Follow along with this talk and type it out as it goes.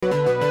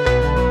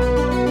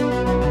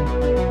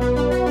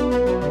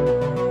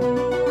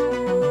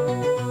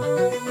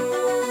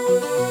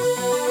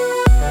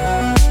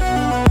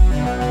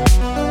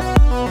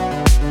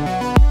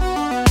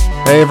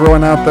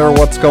everyone out there,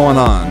 what's going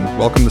on?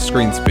 Welcome to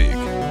Screen Speak,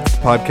 a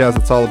podcast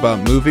that's all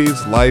about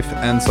movies, life,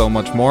 and so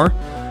much more.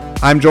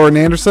 I'm Jordan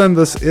Anderson.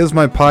 This is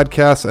my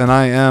podcast, and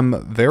I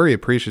am very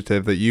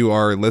appreciative that you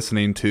are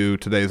listening to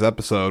today's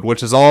episode,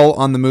 which is all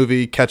on the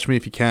movie Catch Me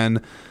If You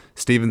Can,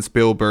 Steven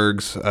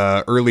Spielberg's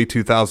early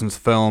 2000s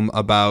film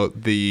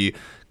about the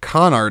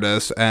con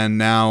artist and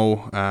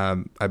now,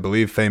 I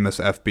believe, famous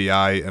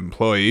FBI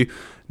employee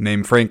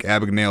named Frank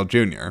Abagnale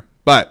Jr.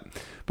 But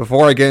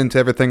before I get into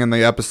everything in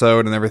the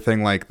episode and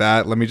everything like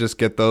that, let me just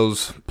get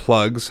those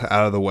plugs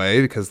out of the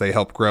way because they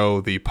help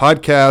grow the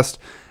podcast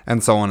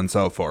and so on and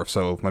so forth.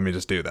 So let me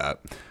just do that.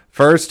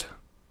 First,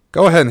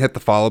 go ahead and hit the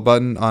follow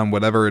button on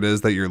whatever it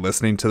is that you're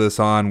listening to this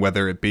on,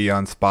 whether it be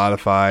on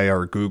Spotify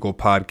or Google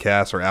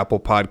Podcasts or Apple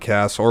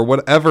Podcasts or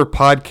whatever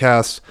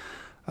podcast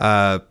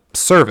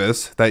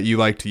service that you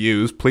like to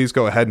use. Please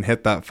go ahead and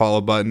hit that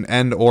follow button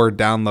and or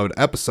download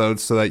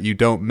episodes so that you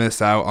don't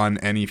miss out on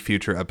any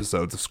future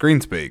episodes of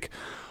ScreenSpeak.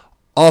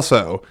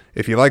 Also,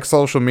 if you like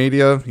social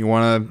media, you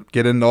want to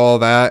get into all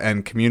that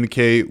and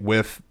communicate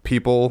with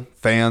people,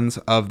 fans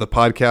of the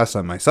podcast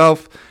and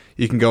myself,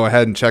 you can go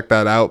ahead and check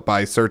that out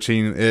by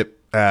searching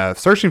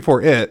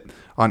for it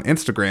on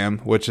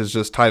Instagram, which is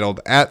just titled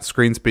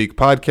 @ScreenSpeak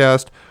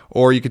Podcast,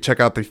 or you can check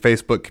out the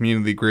Facebook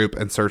community group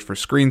and search for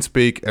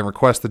ScreenSpeak and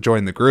request to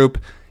join the group.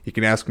 You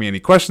can ask me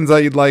any questions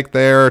that you'd like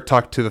there,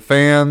 talk to the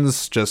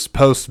fans, just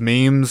post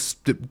memes,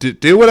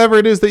 do whatever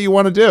it is that you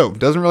want to do. It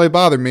doesn't really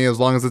bother me as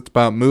long as it's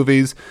about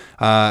movies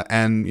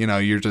and, you know,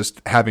 you're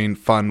just having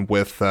fun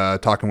with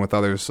talking with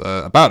others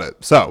about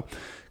it. So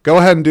go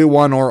ahead and do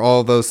one or all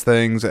of those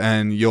things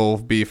and you'll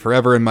be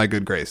forever in my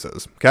good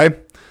graces. Okay?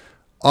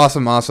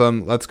 Awesome.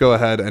 Let's go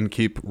ahead and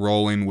keep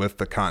rolling with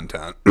the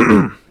content.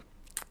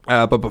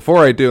 But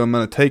before I do, I'm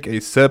going to take a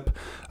sip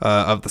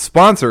of the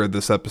sponsor of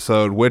this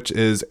episode, which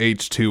is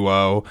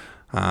H2O.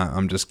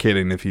 I'm just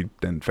kidding if you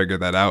didn't figure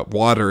that out.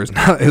 Water is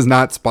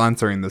not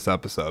sponsoring this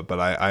episode, but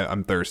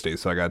I'm thirsty,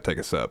 so I got to take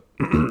a sip.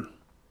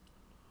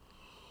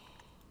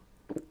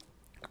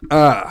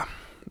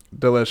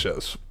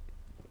 Delicious.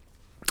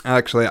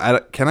 Actually,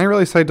 can I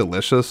really say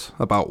delicious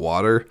about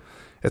water?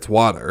 It's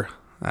water.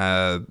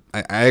 I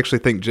actually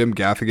think Jim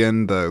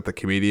Gaffigan, the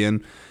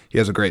comedian, he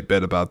has a great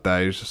bit about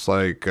that. He's just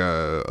like,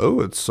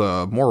 it's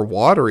more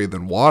watery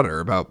than water,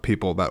 about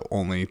people that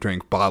only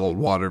drink bottled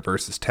water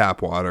versus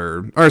tap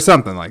water or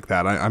something like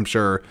that. I'm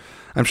sure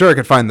I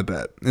could find the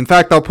bit. In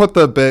fact, I'll put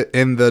the bit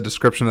in the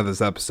description of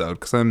this episode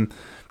because I'm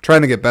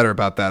trying to get better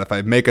about that. If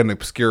I make an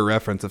obscure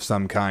reference of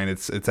some kind,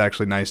 it's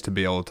actually nice to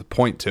be able to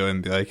point to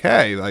and be like,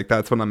 hey, like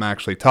that's what I'm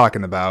actually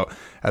talking about,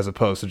 as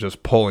opposed to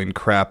just pulling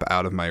crap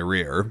out of my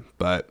rear.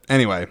 But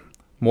anyway,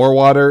 more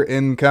water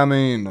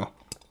incoming.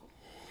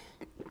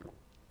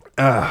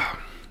 I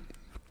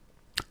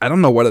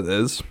don't know what it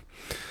is.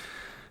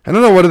 I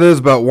don't know what it is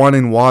about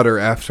wanting water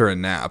after a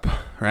nap,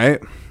 right?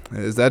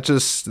 Is that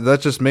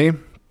just me?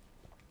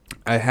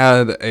 I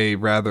had a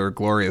rather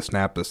glorious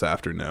nap this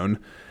afternoon.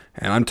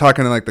 And I'm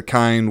talking like the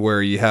kind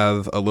where you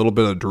have a little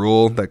bit of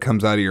drool that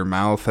comes out of your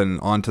mouth and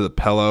onto the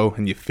pillow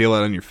and you feel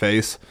it on your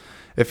face.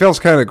 It feels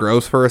kind of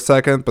gross for a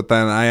second, but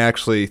then I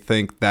actually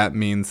think that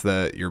means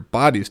that your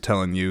body's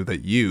telling you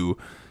that you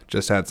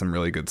just had some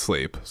really good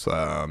sleep.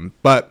 So,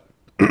 but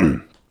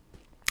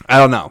I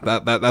don't know.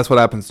 That's what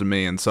happens to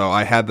me. And so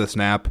I had this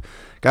nap,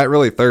 got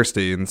really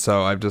thirsty, and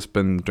so I've just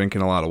been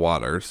drinking a lot of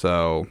water.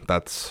 So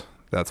that's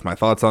my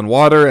thoughts on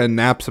water and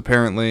naps,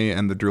 apparently,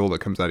 and the drool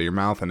that comes out of your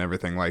mouth and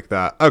everything like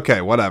that. Okay,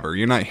 whatever.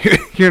 You're not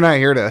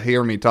here to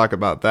hear me talk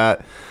about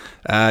that.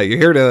 You're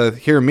here to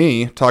hear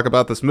me talk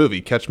about this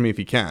movie, Catch Me If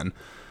You Can.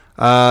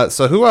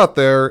 So who out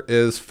there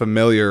is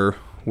familiar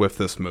with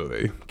this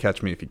movie,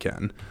 Catch Me If You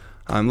Can?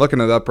 I'm looking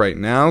it up right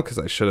now because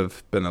I should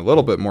have been a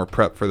little bit more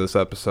prepped for this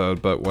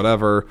episode, but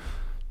whatever.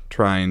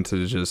 Trying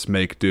to just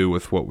make do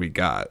with what we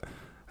got.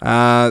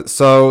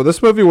 So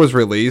this movie was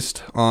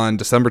released on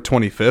December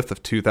 25th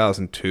of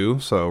 2002,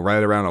 so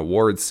right around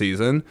awards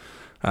season,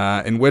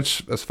 in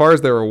which, as far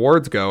as their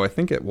awards go, I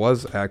think it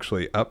was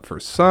actually up for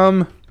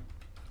some.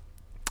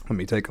 Let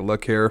me take a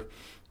look here.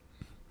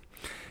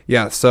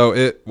 Yeah, so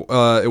it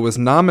was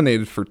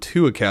nominated for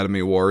 2 Academy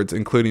Awards,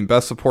 including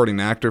Best Supporting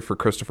Actor for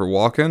Christopher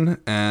Walken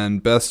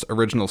and Best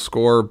Original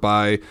Score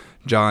by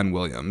John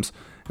Williams.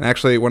 And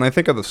actually, when I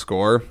think of the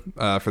score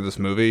for this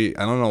movie,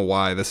 I don't know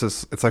why.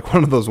 It's like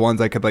one of those ones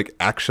I could like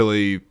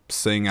actually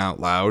sing out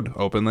loud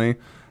openly.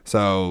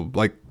 So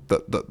like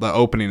the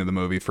opening of the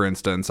movie, for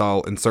instance,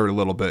 I'll insert a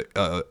little bit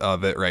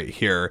of it right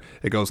here.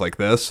 It goes like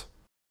this.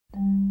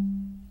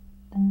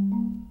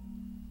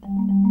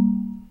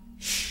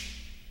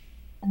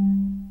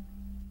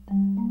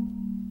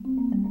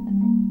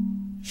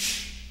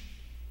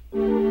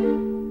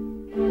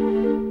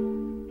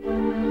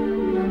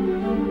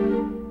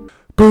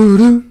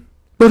 Ba-dum,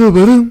 ba-dum,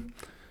 ba-dum,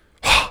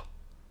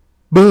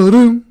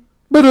 ba-dum,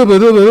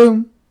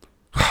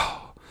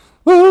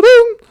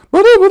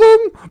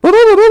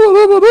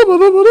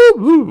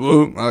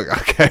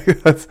 okay,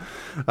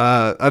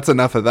 that's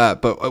enough of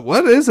that. But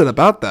what is it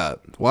about that?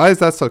 Why is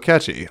that so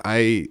catchy?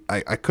 I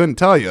couldn't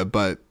tell you,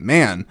 but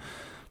man,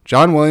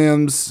 John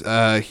Williams,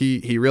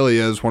 he really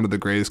is one of the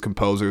greatest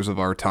composers of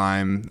our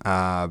time.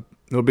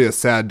 It'll be a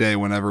sad day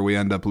whenever we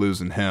end up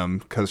losing him,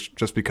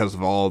 because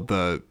of all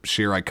the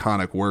sheer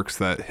iconic works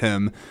that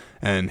him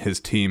and his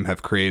team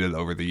have created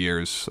over the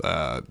years.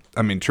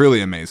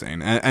 Truly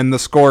amazing. And the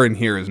score in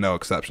here is no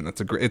exception.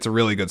 It's a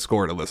really good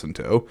score to listen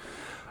to.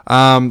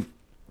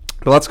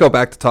 But let's go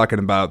back to talking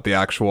about the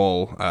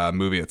actual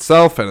movie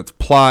itself and its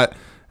plot.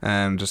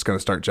 And I'm just going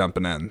to start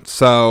jumping in.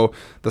 So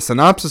the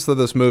synopsis of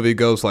this movie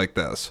goes like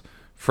this.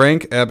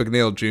 Frank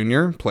Abagnale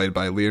Jr., played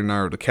by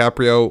Leonardo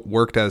DiCaprio,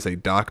 worked as a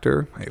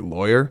doctor, a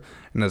lawyer,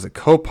 and as a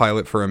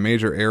co-pilot for a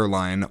major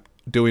airline,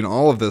 doing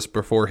all of this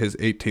before his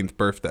 18th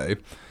birthday.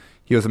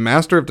 He was a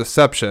master of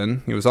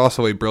deception. He was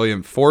also a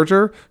brilliant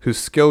forger whose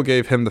skill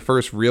gave him the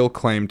first real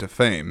claim to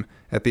fame.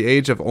 At the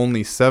age of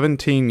only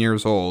 17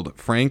 years old,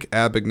 Frank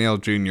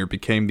Abagnale Jr.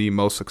 became the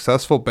most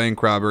successful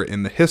bank robber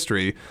in the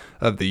history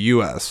of the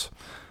U.S.,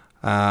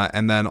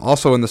 and then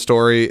also in the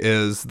story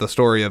is the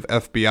story of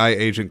FBI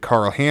agent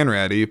Carl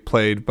Hanratty,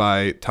 played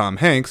by Tom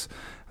Hanks,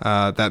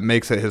 that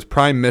makes it his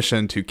prime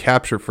mission to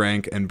capture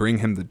Frank and bring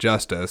him to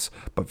justice.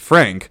 But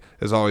Frank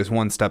is always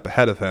one step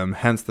ahead of him,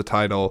 hence the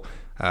title,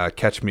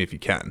 Catch Me If You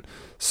Can.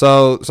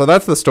 So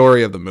that's the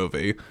story of the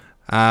movie.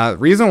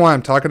 Reason why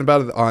I'm talking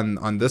about it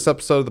on this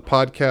episode of the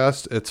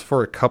podcast, it's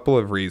for a couple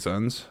of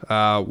reasons.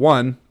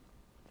 One,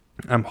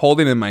 I'm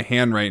holding in my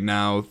hand right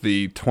now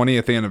the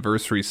 20th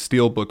anniversary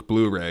Steelbook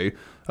Blu-ray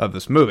of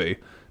this movie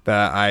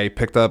that I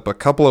picked up a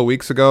couple of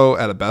weeks ago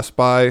at a Best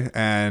Buy,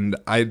 and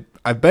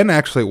I've been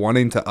actually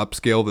wanting to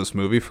upscale this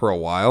movie for a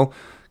while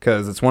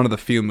because it's one of the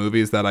few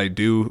movies that I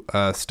do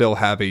still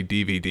have a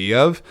DVD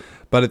of,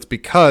 but it's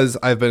because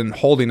I've been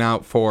holding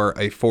out for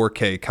a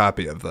 4K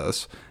copy of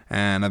this,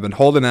 and I've been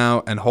holding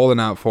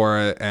out for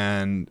it,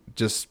 and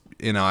just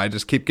I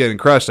just keep getting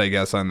crushed, I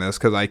guess, on this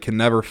because I can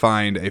never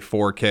find a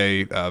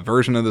 4K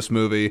version of this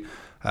movie.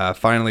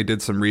 Finally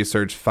did some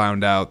research,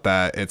 found out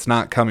that it's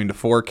not coming to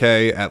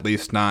 4K, at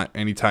least not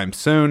anytime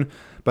soon.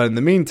 But in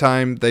the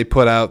meantime, they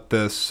put out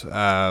this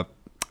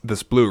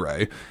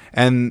Blu-ray.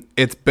 And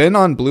it's been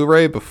on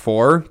Blu-ray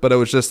before, but it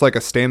was just like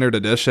a standard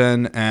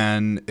edition,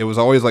 and it was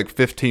always like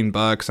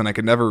 $15, and I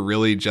could never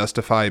really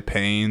justify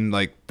paying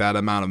like that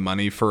amount of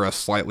money for a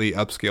slightly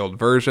upscaled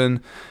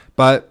version.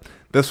 But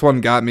this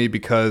one got me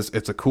because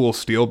it's a cool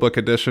steelbook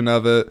edition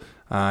of it.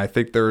 I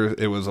think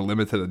it was a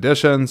limited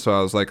edition, so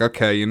I was like,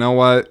 okay, you know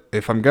what?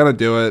 If I'm going to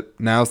do it,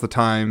 now's the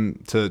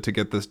time to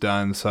get this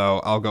done, so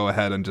I'll go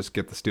ahead and just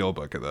get the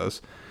steelbook of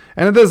this.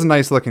 And it is a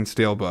nice-looking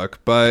steelbook,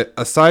 but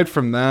aside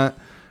from that,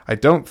 I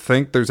don't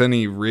think there's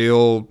any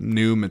real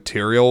new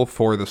material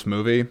for this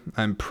movie.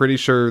 I'm pretty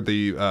sure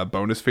the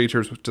bonus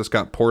features just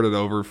got ported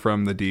over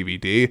from the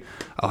DVD.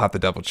 I'll have to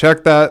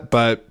double-check that,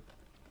 but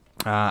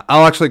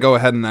I'll actually go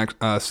ahead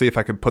and see if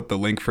I can put the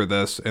link for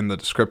this in the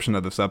description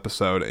of this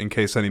episode in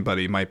case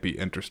anybody might be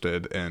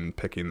interested in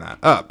picking that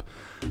up.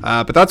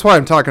 But that's why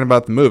I'm talking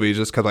about the movie,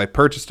 just because I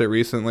purchased it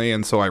recently,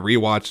 and so I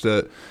rewatched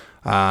it,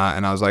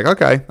 and I was like,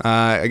 okay,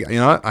 you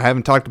know what? I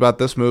haven't talked about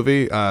this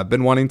movie,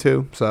 been wanting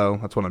to, so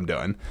that's what I'm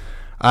doing.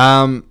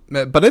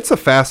 But it's a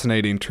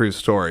fascinating true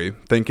story,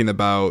 thinking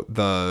about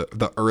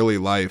the early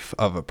life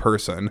of a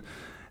person.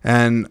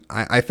 And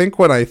I think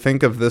when I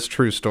think of this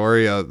true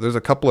story, there's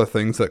a couple of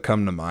things that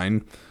come to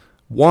mind.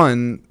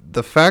 One,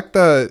 the fact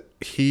that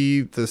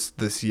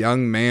this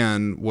young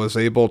man was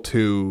able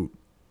to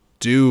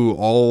do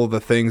all the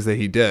things that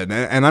he did.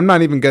 And I'm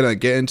not even going to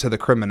get into the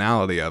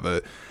criminality of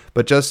it,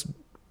 but just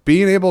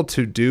being able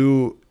to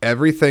do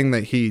everything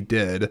that he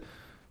did,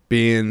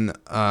 being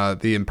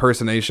the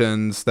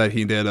impersonations that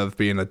he did of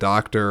being a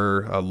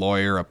doctor, a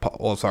lawyer,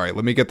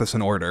 let me get this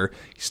in order.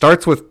 He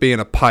starts with being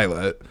a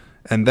pilot,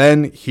 and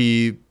then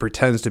he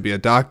pretends to be a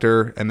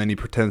doctor, and then he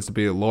pretends to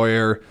be a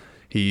lawyer.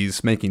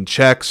 He's making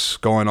checks,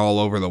 going all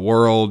over the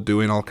world,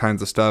 doing all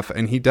kinds of stuff,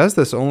 and he does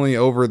this only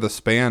over the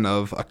span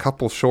of a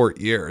couple short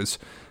years.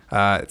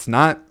 It's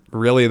not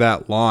really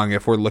that long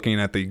if we're looking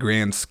at the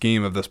grand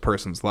scheme of this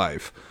person's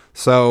life.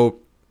 So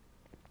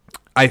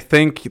I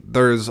think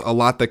there's a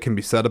lot that can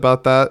be said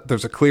about that.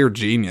 There's a clear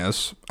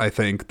genius, I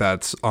think,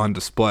 that's on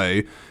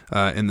display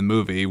in the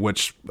movie,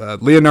 which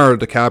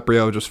Leonardo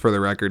DiCaprio, just for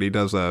the record, he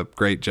does a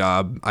great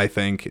job, I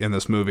think, in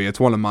this movie. It's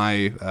one of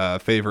my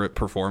favorite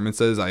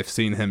performances I've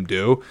seen him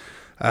do,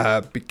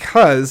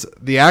 because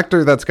the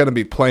actor that's going to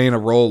be playing a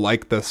role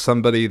like this,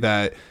 somebody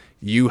that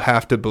you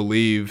have to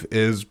believe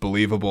is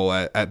believable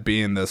at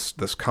being this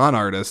con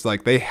artist,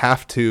 like they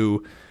have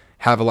to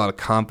have a lot of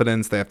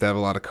confidence, they have to have a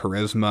lot of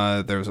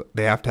charisma,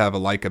 they have to have a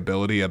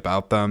likability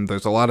about them.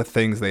 There's a lot of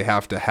things they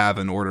have to have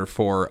in order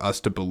for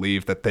us to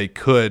believe that they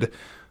could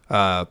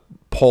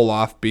pull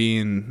off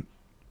being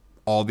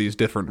all these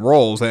different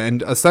roles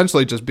and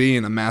essentially just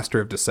being a master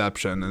of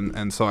deception.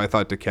 And so I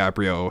thought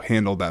DiCaprio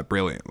handled that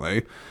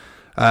brilliantly.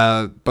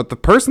 But the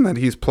person that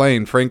he's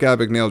playing, Frank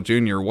Abagnale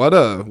Jr., what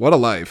a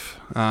life.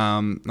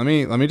 Let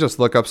me just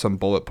look up some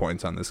bullet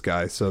points on this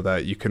guy so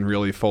that you can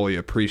really fully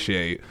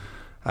appreciate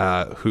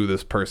who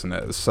this person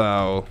is.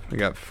 So we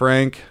got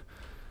Frank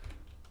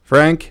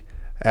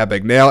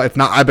Abagnale. It's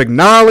not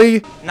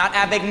Abagnale. Not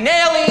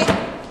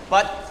Abagnale,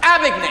 but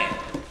Abagnale.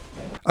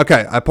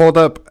 Okay, I pulled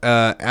up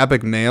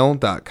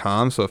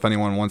abagnale.com, so if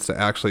anyone wants to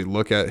actually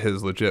look at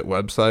his legit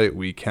website,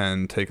 we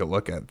can take a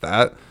look at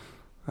that.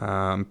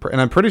 And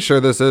I'm pretty sure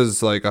this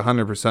is like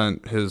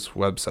 100% his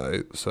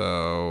website,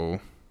 so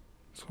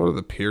that's what it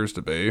appears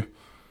to be.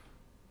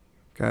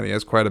 God, he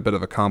has quite a bit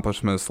of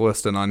accomplishments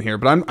listed on here,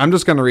 but I'm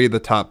just going to read the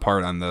top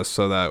part on this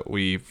so that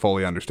we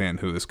fully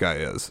understand who this guy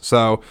is.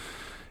 So,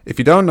 if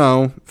you don't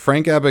know,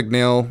 Frank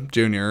Abagnale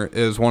Jr.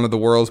 is one of the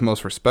world's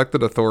most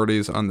respected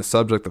authorities on the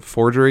subject of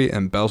forgery,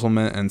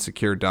 embezzlement, and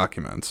secure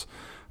documents.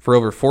 For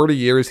over 40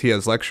 years, he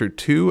has lectured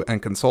to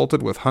and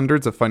consulted with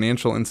hundreds of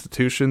financial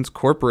institutions,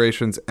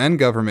 corporations, and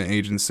government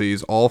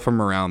agencies, all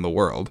from around the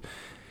world.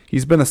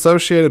 He's been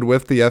associated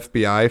with the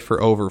FBI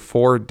for over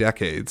 4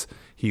 decades.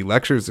 He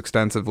lectures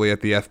extensively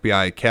at the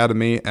FBI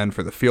Academy and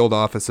for the field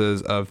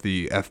offices of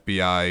the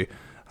FBI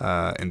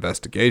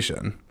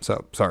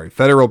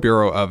Federal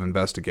Bureau of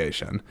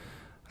Investigation.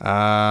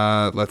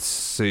 Let's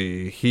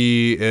see.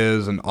 He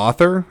is an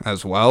author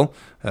as well.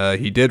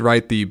 He did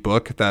write the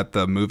book that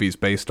the movie's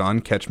based on,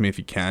 Catch Me If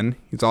You Can.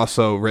 He's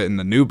also written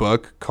a new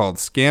book called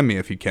Scam Me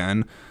If You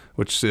Can,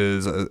 which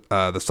is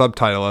the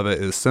subtitle of it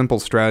is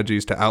Simple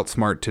Strategies to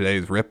Outsmart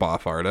Today's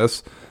Ripoff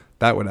Artists.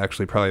 That would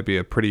actually probably be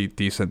a pretty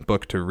decent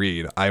book to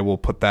read. I will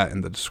put that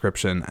in the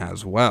description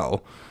as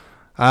well.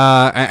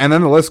 And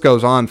then the list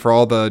goes on for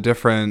all the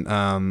different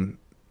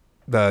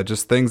the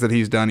just things that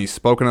he's done. He's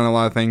spoken on a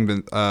lot of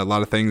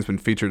things, been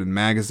featured in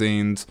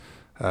magazines.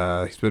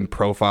 He's been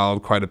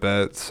profiled quite a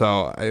bit.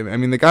 So, I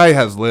mean, the guy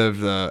has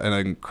lived an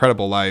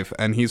incredible life,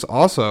 and he's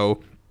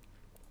also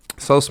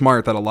so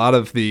smart that a lot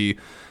of the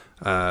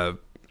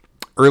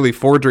early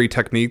forgery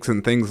techniques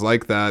and things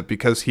like that,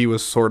 because he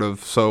was sort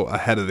of so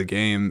ahead of the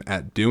game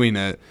at doing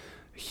it,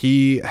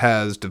 he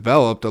has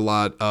developed a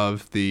lot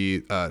of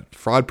the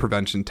fraud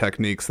prevention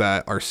techniques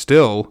that are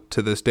still,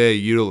 to this day,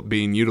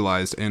 being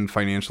utilized in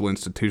financial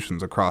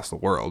institutions across the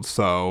world.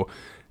 So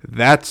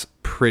that's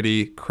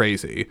pretty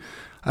crazy.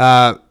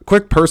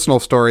 Quick personal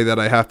story that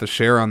I have to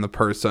share on the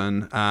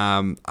person.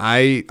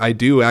 I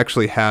do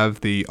actually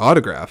have the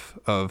autograph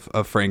of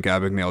Frank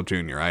Abagnale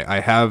Jr.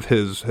 I have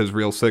his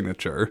real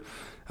signature.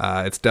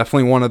 It's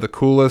definitely one of the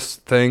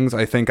coolest things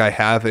I think I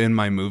have in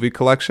my movie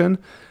collection.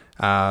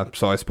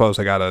 So I suppose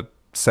I gotta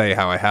say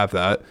how I have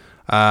that.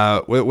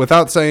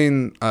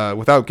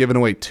 Without giving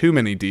away too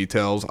many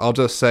details, I'll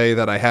just say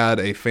that I had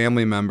a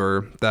family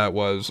member that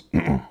was,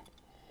 I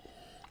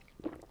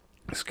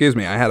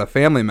had a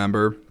family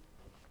member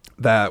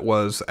that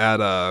was at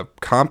a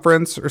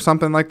conference or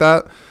something like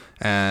that.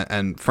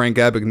 And Frank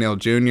Abagnale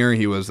Jr.,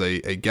 he was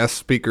a guest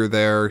speaker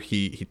there.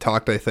 He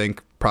talked, I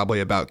think,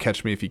 probably about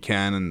Catch Me If You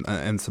Can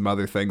and some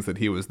other things that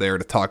he was there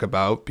to talk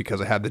about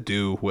because it had to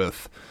do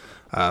with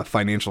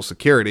financial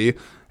security.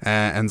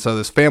 And so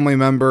this family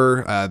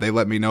member, they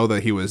let me know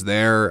that he was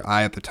there.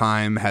 I, at the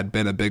time, had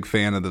been a big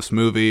fan of this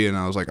movie, and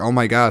I was like, oh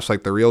my gosh,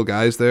 like the real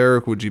guy's there.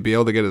 Would you be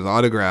able to get his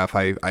autograph?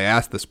 I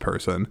asked this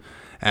person.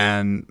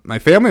 And my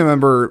family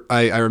member,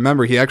 I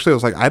remember he actually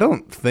was like, I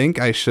don't think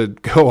I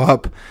should go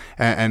up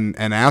and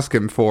ask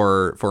him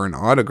for an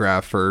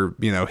autograph for,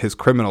 his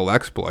criminal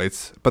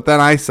exploits. But then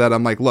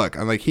I'm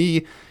like,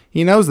 he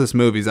knows this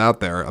movie's out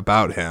there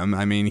about him.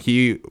 I mean,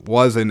 he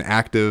was an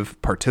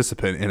active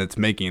participant in its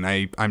making.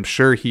 I'm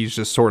sure he's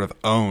just sort of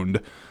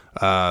owned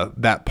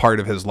that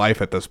part of his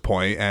life at this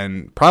point,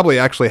 and probably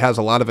actually has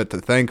a lot of it to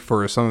thank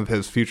for some of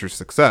his future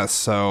success.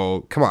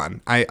 So come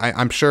on,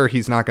 I'm sure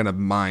he's not going to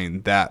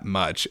mind that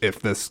much if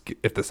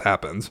this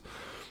happens.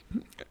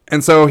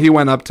 And so he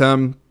went up to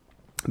him,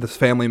 this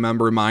family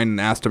member of mine,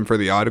 and asked him for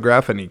the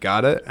autograph, and he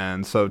got it.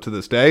 And so to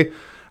this day,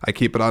 I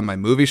keep it on my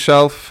movie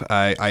shelf.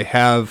 I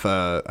have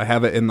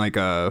it in like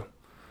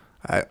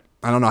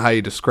I don't know how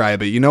you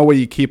describe it. You know where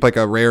you keep like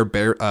a rare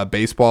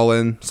baseball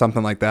in,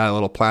 something like that, a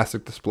little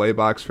plastic display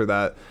box for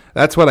that.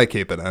 That's what I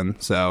keep it in.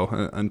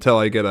 So until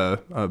I get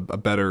a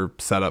better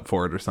setup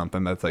for it or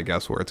something, that's, I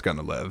guess, where it's going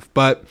to live.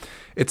 But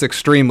it's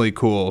extremely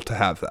cool to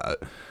have that.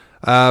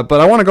 But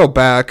I want to go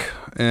back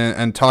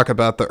and talk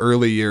about the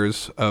early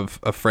years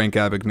of Frank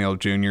Abagnale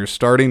Jr.,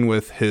 starting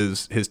with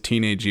his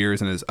teenage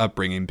years and his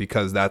upbringing,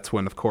 because that's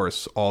when, of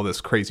course, all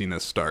this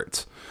craziness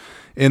starts.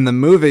 In the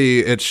movie,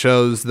 it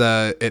shows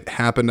that it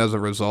happened as a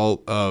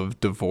result of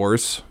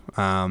divorce.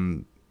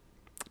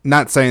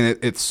 Not saying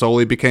it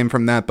solely became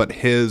from that, but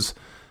his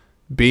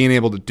being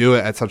able to do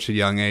it at such a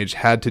young age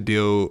had to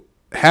do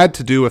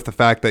with the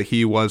fact that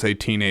he was a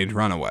teenage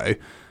runaway.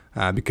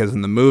 Because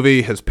in the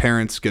movie, his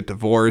parents get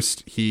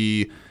divorced.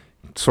 He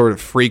sort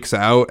of freaks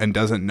out and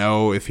doesn't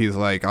know if he's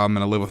like, I'm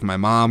going to live with my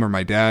mom or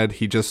my dad.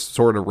 He just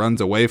sort of runs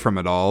away from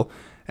it all.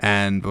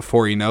 And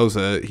before he knows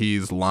it,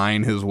 he's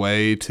lying his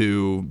way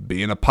to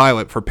being a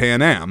pilot for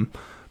Pan Am.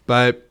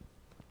 But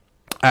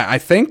I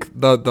think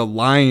the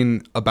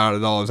line about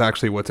it all is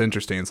actually what's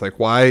interesting. It's like,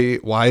 why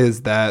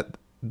is that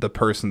the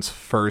person's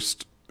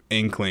first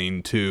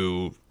inkling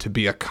to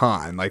be a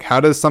con? Like,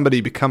 how does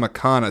somebody become a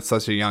con at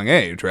such a young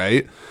age,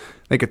 right?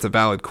 I think it's a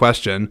valid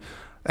question.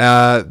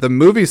 The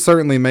movie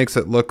certainly makes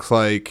it look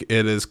like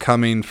it is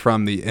coming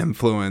from the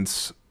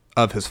influence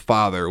of his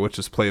father, which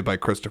is played by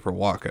Christopher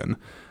Walken.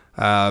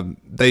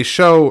 They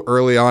show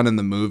early on in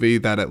the movie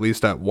that at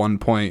least at one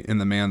point in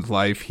the man's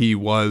life, he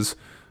was,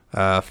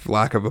 for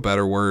lack of a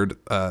better word,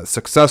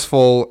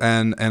 successful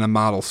and a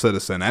model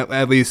citizen,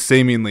 at least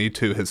seemingly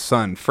to his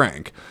son,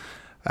 Frank.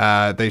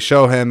 They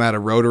show him at a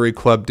Rotary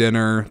Club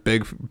dinner,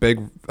 big,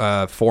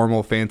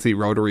 formal, fancy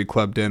Rotary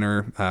Club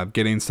dinner,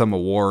 getting some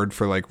award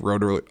for like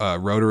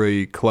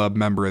Rotary Club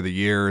Member of the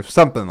Year,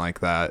 something like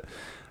that.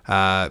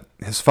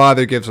 His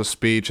father gives a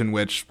speech in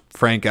which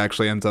Frank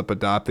actually ends up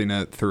adopting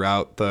it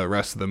throughout the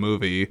rest of the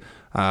movie.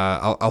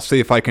 I'll see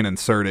if I can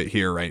insert it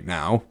here right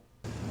now.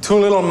 2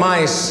 little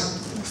mice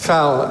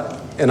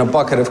fell in a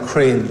bucket of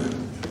cream.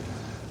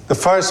 The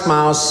first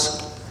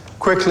mouse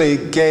quickly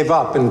gave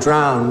up and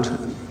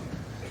drowned.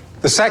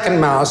 The second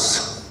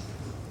mouse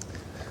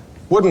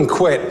wouldn't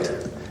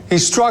quit. He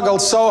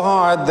struggled so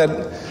hard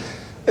that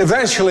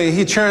eventually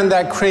he churned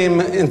that cream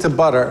into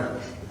butter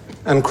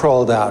and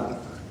crawled out.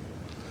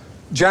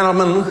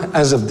 Gentlemen,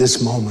 as of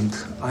this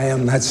moment, I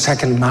am that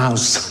second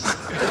mouse.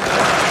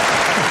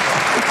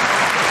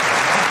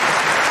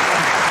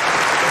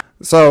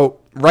 So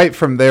right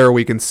from there,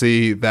 we can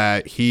see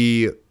that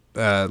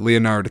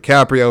Leonardo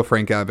DiCaprio,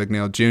 Frank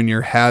Abagnale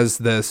Jr., has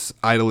this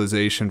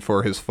idolization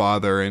for his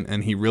father,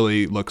 and he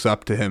really looks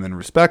up to him and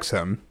respects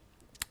him.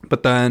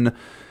 But then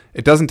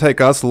it doesn't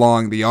take us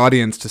long, the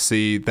audience, to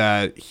see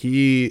that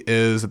he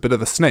is a bit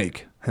of a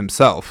snake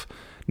himself.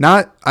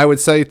 Not, I would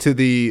say, to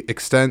the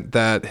extent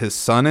that his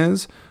son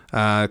is,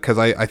 because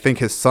I think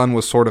his son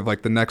was sort of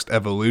like the next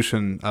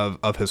evolution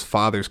of his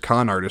father's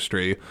con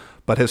artistry.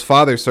 But his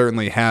father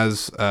certainly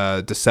has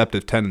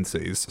deceptive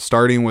tendencies,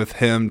 starting with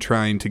him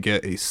trying to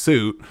get a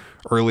suit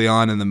early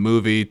on in the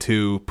movie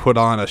to put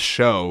on a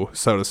show,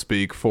 so to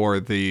speak, for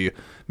the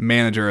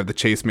manager of the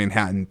Chase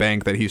Manhattan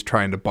Bank that he's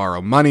trying to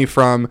borrow money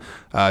from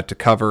to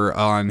cover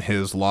on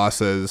his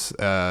losses.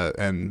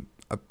 And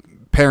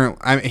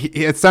apparently,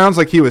 it sounds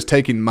like he was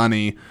taking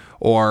money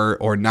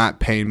or not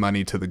paying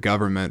money to the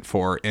government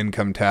for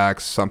income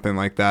tax, something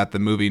like that. The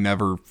movie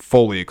never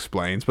fully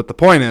explains. But the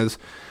point is,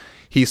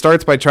 he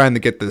starts by trying to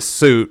get this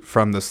suit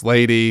from this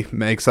lady,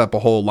 makes up a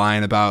whole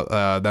line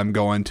about them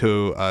going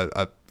to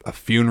a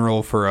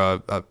funeral for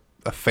a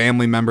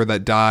family member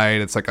that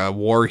died. It's like a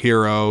war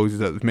hero. He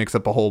makes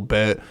up a whole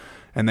bit.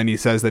 And then he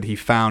says that he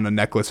found a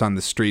necklace on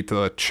the street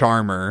to a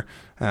charmer,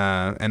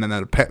 and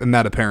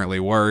that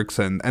apparently works.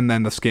 And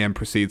then the scam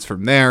proceeds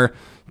from there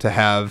to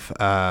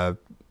have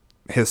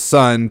his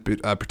son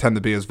pretend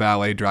to be his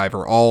valet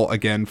driver, all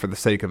again for the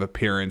sake of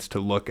appearance, to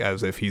look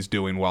as if he's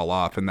doing well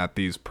off and that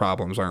these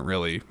problems aren't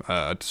really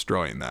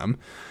destroying them.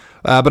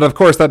 But of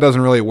course that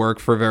doesn't really work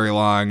for very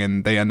long,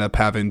 and they end up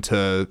having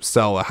to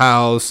sell a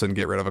house and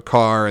get rid of a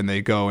car, and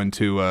they go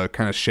into a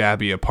kind of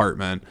shabby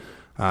apartment.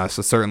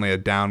 So certainly a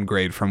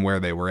downgrade from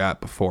where they were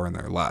at before in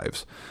their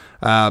lives.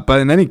 But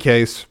in any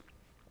case,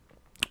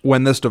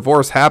 when this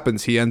divorce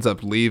happens, he ends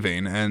up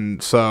leaving,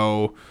 and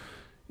so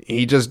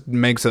he just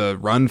makes a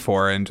run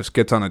for it and just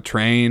gets on a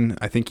train.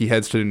 I think he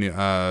heads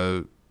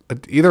to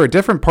either a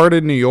different part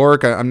of New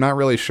York. I'm not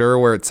really sure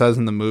where it says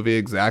in the movie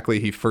exactly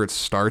he first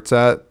starts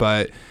at,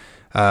 but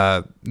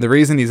the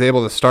reason he's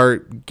able to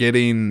start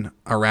getting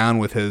around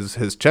with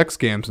his check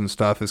scams and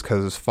stuff is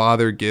because his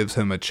father gives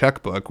him a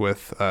checkbook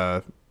with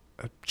a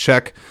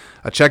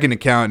checking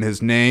account in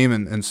his name,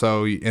 and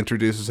so he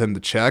introduces him to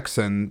checks.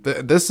 And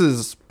this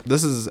is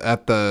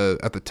at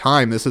the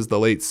time, this is the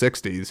late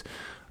 60s.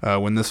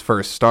 When this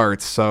first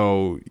starts.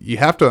 So you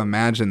have to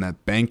imagine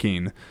that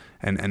banking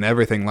and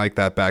everything like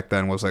that back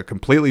then was a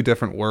completely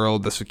different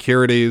world. The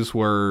securities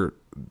were,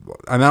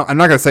 I'm not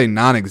going to say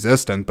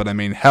non-existent, but I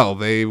mean, hell,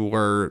 they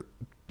were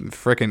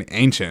freaking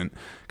ancient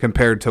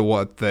compared to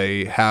what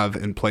they have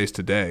in place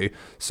today.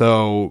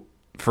 So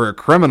for a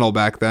criminal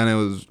back then, it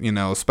was,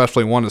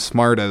 especially one as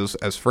smart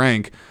as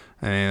Frank,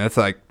 I mean,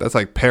 that's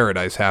like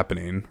paradise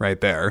happening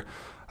right there.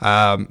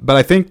 But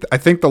I think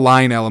the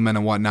lying element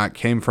and whatnot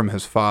came from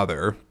his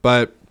father.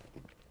 But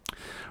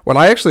what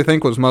I actually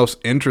think was most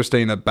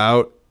interesting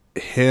about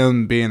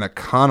him being a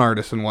con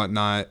artist and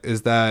whatnot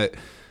is that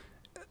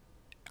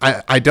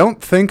I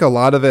don't think a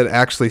lot of it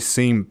actually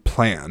seemed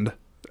planned.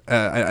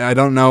 I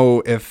don't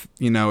know if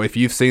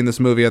you've seen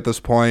this movie at this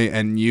point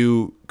and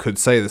you could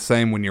say the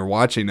same when you're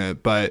watching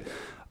it, but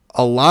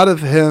a lot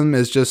of him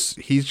is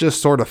he's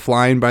just sort of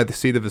flying by the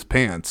seat of his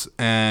pants,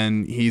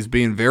 and he's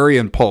being very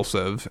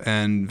impulsive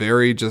and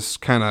very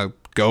just kind of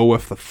go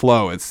with the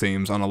flow, it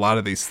seems, on a lot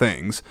of these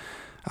things.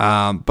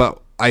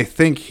 But I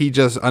think he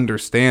just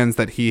understands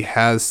that he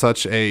has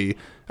such a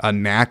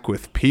knack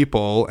with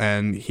people,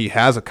 and he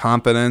has a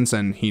confidence,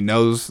 and he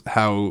knows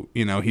how,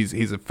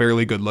 he's a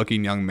fairly good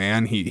looking young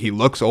man. He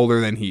looks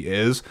older than he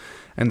is.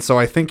 And so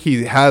I think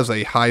he has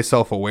a high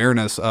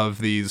self-awareness of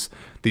these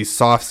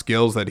soft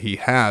skills that he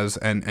has,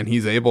 and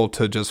he's able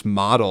to just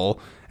model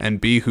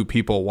and be who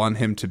people want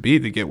him to be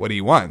to get what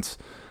he wants.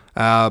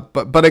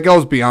 But it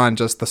goes beyond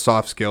just the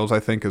soft skills, I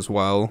think, as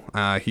well.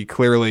 He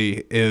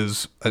clearly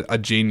is a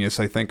genius,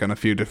 I think, in a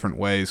few different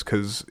ways,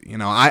 because,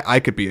 I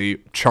could be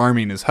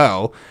charming as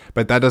hell,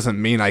 but that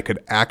doesn't mean I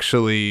could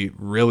actually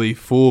really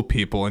fool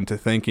people into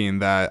thinking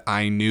that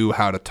I knew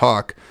how to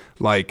talk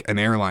like an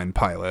airline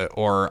pilot,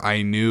 or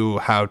I knew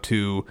how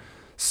to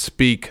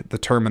speak the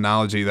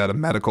terminology that a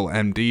medical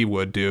MD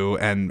would do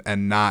and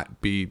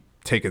not be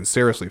taken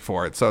seriously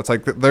for it. So it's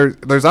like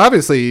there's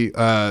obviously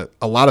a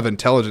lot of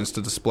intelligence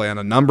to display on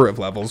a number of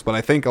levels, but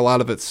I think a lot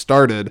of it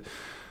started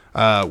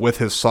with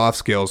his soft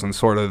skills and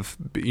sort of,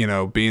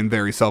 being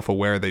very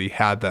self-aware that he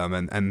had them,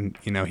 and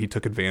he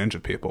took advantage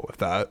of people with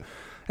that.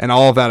 And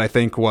all of that, I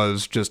think,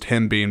 was just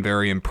him being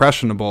very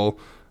impressionable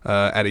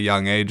at a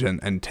young age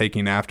and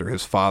taking after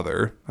his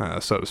father,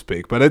 so to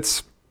speak. But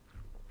it's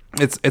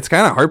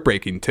kind of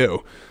heartbreaking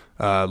too,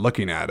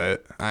 looking at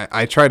it.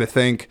 I try to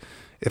think,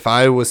 if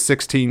I was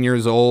 16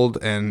 years old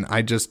and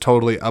I just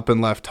totally up and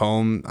left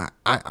home,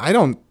 I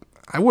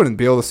wouldn't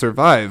be able to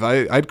survive.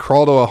 I'd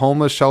crawl to a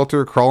homeless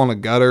shelter, crawl in a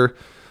gutter,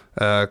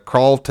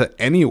 crawl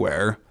to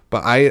anywhere.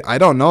 But I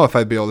don't know if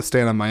I'd be able to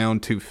stand on my own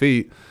 2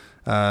 feet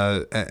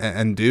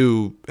and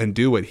do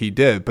what he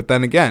did. But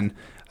then again,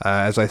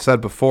 as I said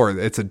before,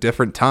 it's a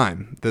different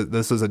time.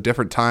 This is a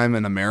different time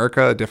in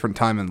America, a different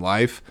time in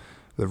life.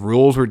 The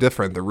rules were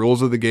different. The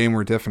rules of the game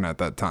were different at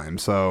that time.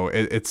 So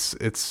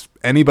it's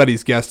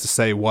anybody's guess to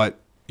say what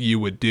you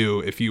would do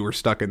if you were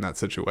stuck in that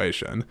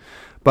situation.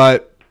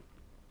 But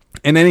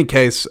in any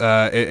case,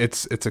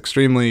 it's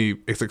extremely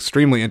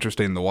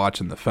interesting to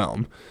watch in the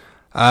film.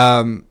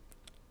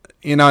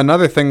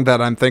 Another thing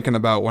that I'm thinking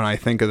about when I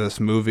think of this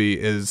movie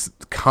is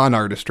con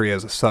artistry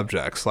as a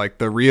subject, like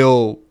the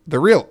real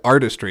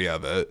artistry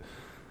of it.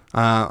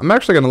 I'm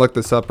actually going to look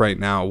this up right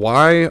now.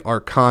 Why are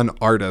con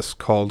artists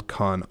called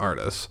con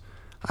artists?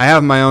 I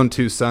have my own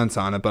 2 cents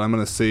on it, but I'm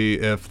going to see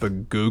if the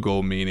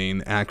Google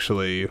meaning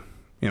actually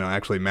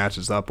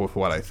matches up with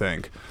what I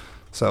think.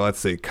 So let's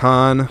see.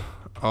 Con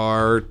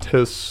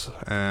artists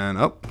and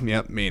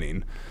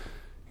meaning.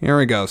 Here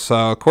we go.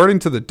 So according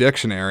to the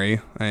dictionary,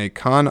 a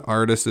con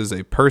artist is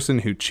a person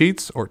who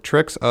cheats or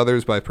tricks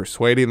others by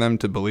persuading them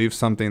to believe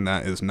something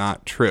that is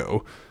not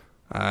true.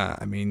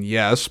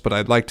 Yes, but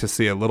I'd like to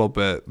see a little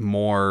bit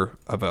more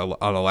of an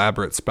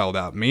elaborate spelled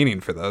out meaning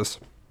for this.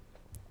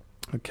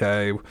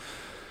 Okay,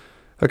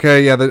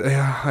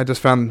 I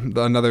just found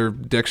another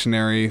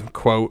dictionary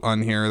quote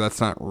on here. That's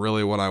not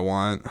really what I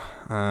want.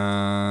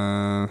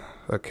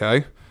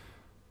 Okay.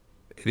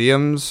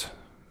 Idioms,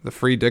 the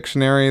free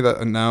dictionary.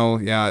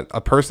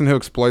 A person who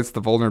exploits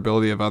the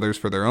vulnerability of others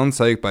for their own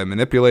sake by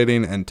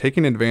manipulating and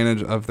taking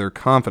advantage of their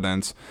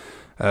confidence.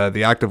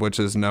 The act of which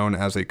is known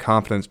as a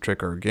confidence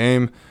trick or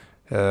game.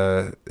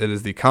 It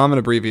is the common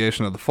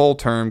abbreviation of the full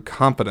term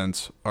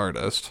competence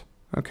artist.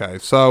 Okay,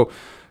 so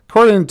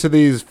according to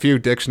these few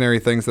dictionary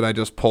things that I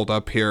just pulled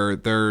up here,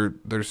 they're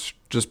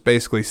just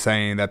basically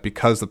saying that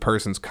because the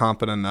person's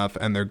competent enough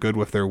and they're good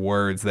with their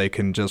words, they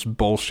can just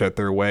bullshit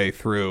their way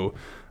through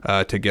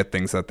to get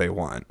things that they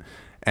want.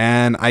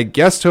 And I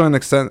guess to an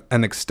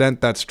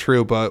extent that's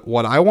true, but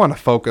what I want to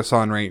focus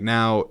on right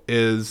now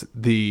is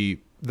the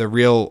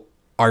real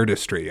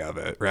artistry of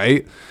it,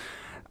 right?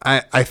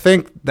 I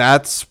think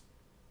that's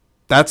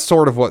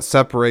sort of what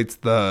separates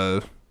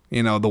the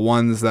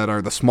ones that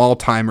are the small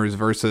timers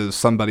versus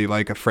somebody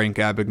like a Frank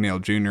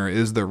Abagnale Jr.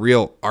 is the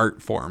real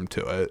art form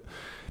to it.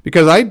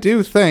 Because I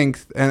do think,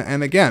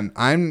 and again,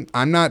 I'm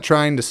not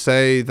trying to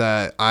say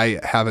that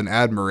I have an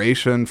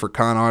admiration for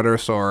con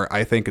artists or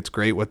I think it's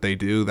great what they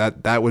do.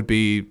 That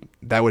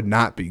would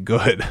not be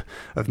good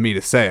of me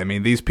to say. I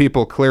mean, these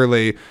people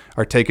clearly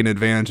are taking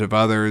advantage of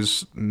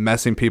others,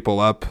 messing people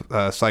up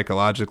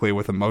psychologically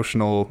with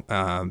emotional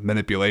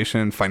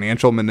manipulation,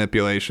 financial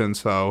manipulation.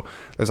 So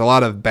there's a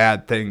lot of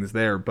bad things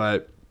there.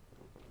 But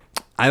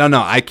I don't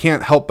know. I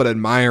can't help but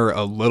admire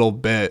a little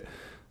bit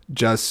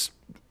just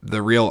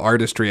the real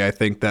artistry, I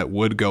think, that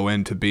would go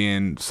into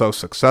being so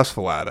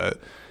successful at it,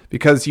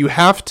 because you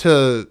have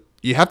to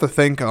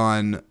think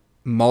on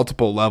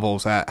multiple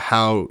levels at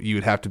how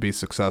you'd have to be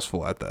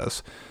successful at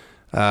this.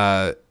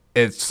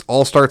 It's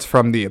all starts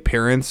from the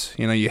appearance.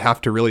 You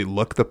have to really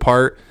look the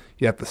part.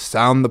 You have to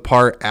sound the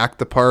part, act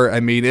the part.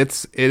 I mean,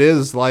 it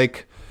is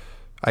like,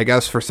 I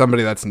guess for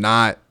somebody that's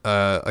not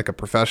like a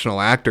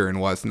professional actor and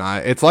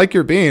whatnot, it's like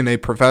you're being a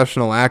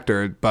professional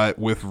actor, but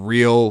with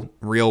real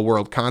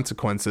world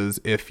consequences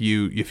if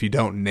you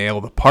don't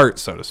nail the part,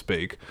 so to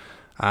speak.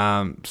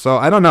 So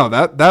I don't know,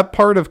 that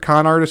part of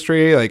con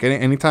artistry, like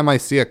anytime I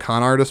see a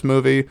con artist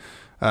movie,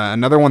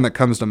 another one that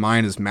comes to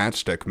mind is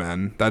Matchstick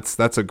Men.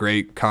 That's a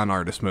great con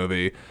artist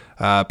movie.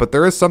 But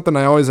there is something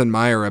I always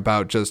admire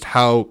about just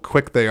how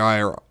quick they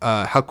are,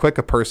 how quick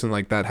a person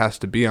like that has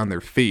to be on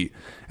their feet,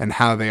 and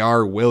how they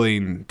are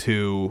willing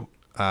to,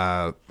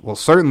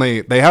 certainly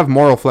they have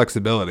moral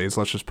flexibilities.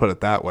 Let's just put it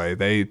that way.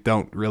 They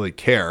don't really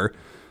care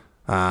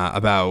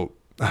about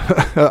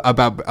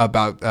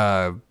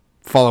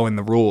following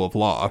the rule of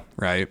law,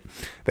 right?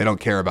 They don't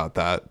care about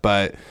that.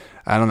 But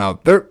I don't know.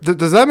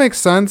 Does that make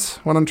sense?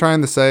 What I'm trying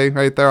to say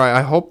right there?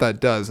 I hope that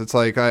does. It's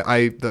like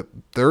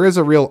there is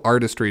a real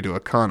artistry to a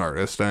con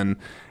artist, and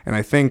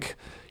I think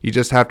you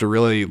just have to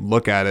really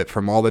look at it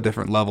from all the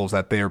different levels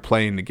that they are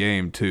playing the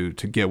game to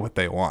get what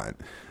they want.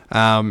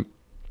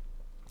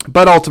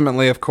 But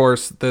ultimately, of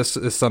course, this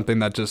is something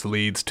that just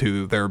leads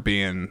to there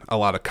being a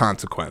lot of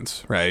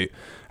consequence, right?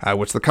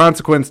 Which the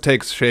consequence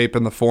takes shape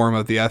in the form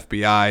of the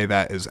FBI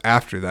that is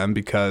after them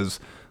because.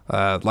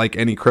 Like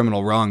any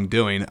criminal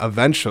wrongdoing,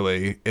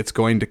 eventually it's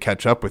going to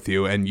catch up with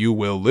you and you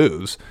will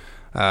lose.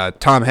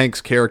 Tom Hanks'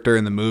 character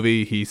in the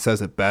movie, he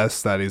says it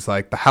best that he's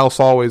like, the house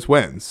always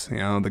wins. You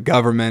know, the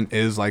government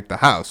is like the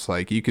house.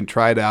 Like, you can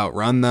try to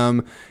outrun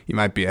them. You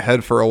might be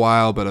ahead for a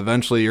while, but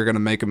eventually you're going to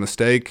make a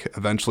mistake.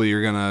 Eventually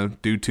you're going to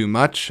do too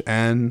much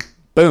and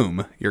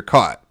boom, you're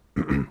caught.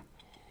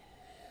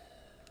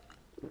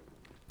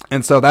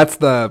 And so that's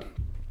the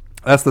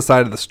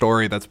side of the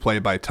story that's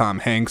played by Tom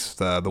Hanks,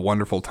 the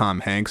wonderful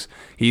Tom Hanks.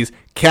 He's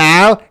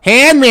Carl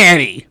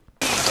Hanratty.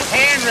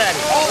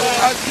 Hanratty.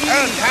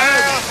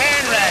 Carl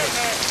Hanratty.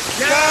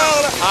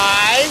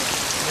 I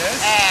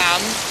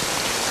am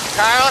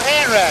Carl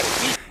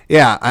Hanratty.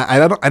 Yeah,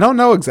 I don't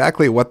know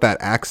exactly what that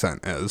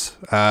accent is.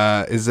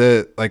 Is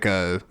it like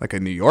a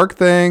New York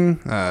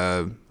thing?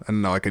 I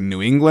don't know, like a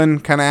New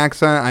England kind of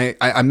accent.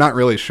 I'm not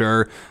really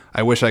sure.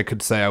 I wish I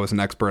could say I was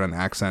an expert on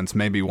accents.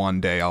 Maybe one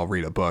day I'll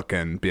read a book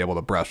and be able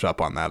to brush up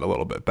on that a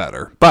little bit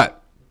better.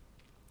 But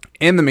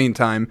in the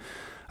meantime,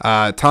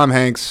 Tom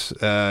Hanks,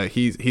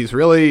 he's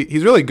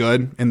really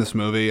good in this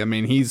movie. I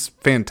mean, he's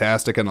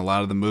fantastic in a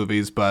lot of the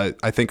movies, but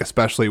I think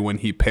especially when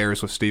he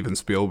pairs with Steven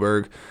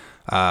Spielberg,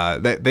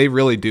 they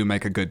really do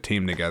make a good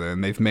team together,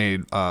 and they've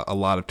made a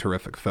lot of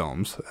terrific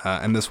films,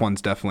 and this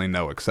one's definitely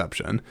no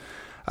exception.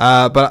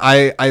 But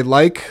I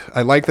like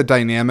the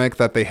dynamic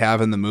that they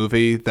have in the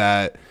movie,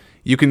 that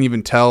you can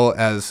even tell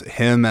as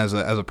him as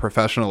a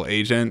professional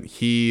agent.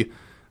 He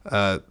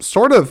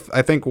sort of,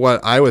 I think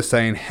what I was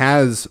saying,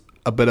 has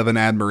a bit of an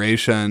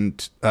admiration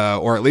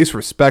or at least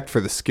respect for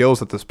the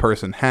skills that this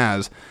person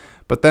has.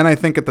 But then I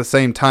think at the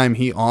same time,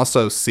 he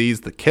also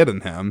sees the kid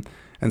in him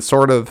and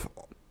sort of,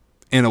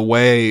 in a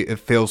way, it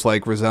feels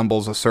like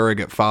resembles a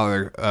surrogate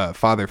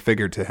father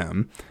figure to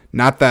him.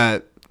 Not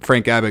that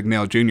Frank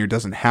Abagnale Jr.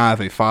 doesn't have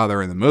a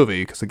father in the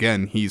movie, because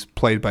again, he's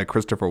played by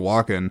Christopher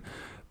Walken,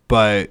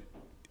 but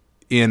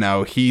you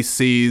know, he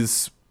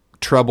sees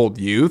troubled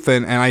youth,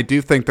 and I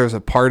do think there's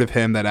a part of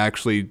him that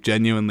actually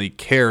genuinely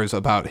cares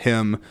about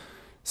him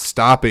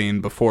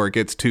stopping before it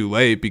gets too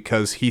late,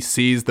 because he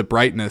sees the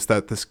brightness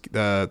that this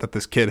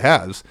kid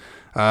has,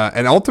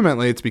 and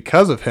ultimately it's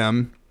because of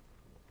him.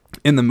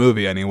 In the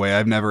movie, anyway.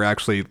 I've never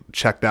actually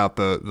checked out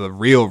the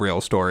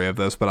real story of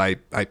this, but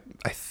I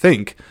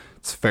think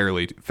it's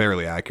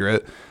fairly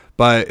accurate.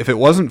 But if it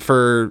wasn't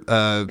for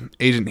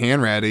Agent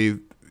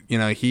Hanratty, you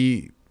know,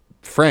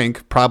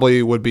 Frank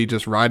probably would be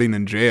just rotting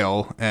in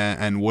jail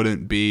and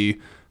wouldn't be,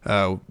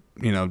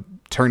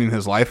 turning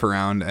his life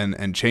around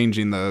and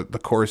changing the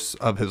course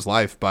of his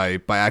life by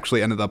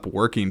actually ended up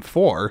working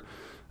for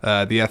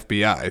the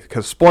FBI.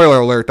 Because spoiler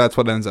alert, that's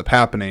what ends up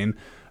happening.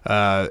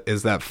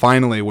 Is that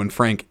finally when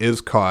Frank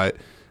is caught,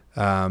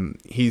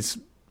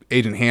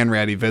 Agent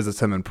Hanratty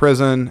visits him in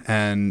prison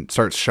and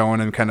starts showing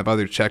him kind of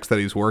other checks that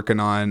he's working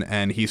on,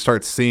 and he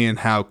starts seeing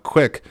how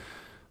quick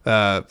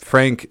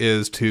Frank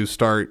is to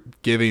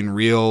start giving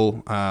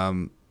real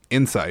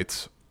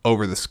insights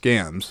over the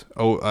scams,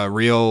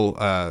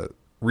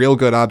 real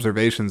good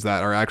observations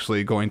that are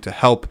actually going to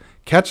help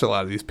catch a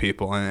lot of these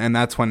people, and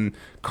that's when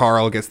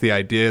Carl gets the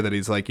idea that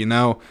he's like,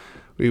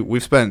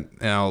 we've spent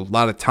a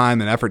lot of time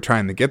and effort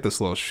trying to get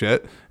this little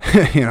shit,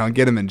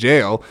 get him in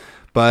jail.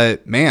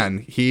 But man,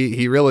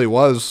 he really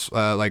was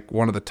like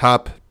one of the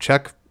top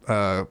check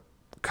kiting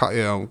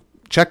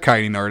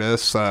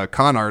artists,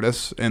 con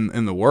artists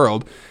in the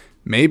world.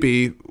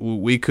 Maybe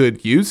we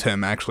could use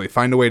him, actually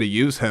find a way to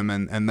use him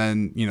and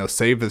then,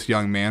 save this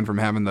young man from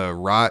having to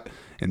rot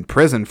in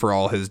prison for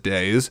all his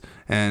days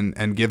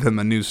and give him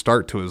a new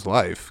start to his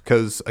life.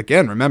 Because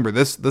again, remember,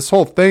 this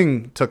whole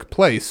thing took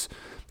place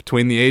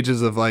between the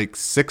ages of like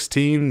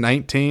 16,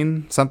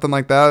 19, something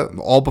like that,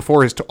 all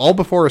before his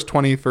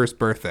 21st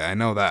birthday. I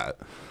know that.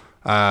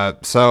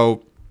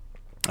 So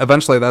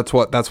eventually that's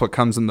what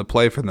comes into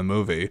play for the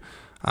movie.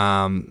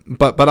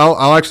 But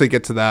I'll actually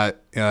get to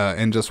that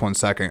in just one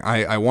second.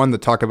 I wanted to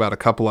talk about a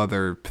couple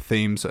other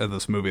themes of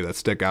this movie that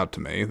stick out to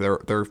me.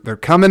 They're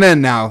coming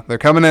in now. They're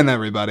coming in,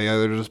 everybody.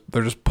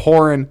 They're just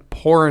pouring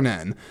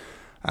in.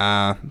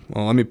 Well,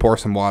 let me pour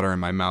some water in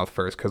my mouth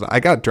first, because I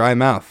got dry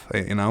mouth.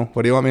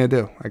 What do you want me to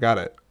do? I got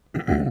it.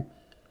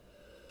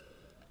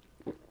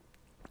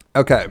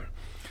 Okay.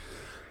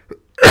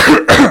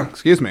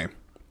 Excuse me.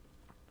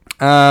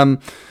 An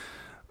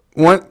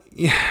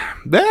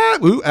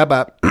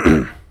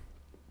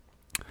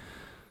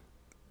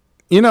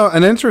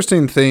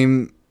interesting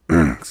theme.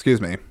 Excuse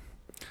me.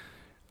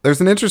 There's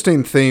an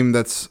interesting theme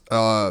that's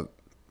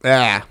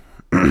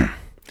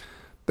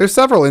There's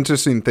several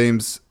interesting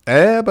themes.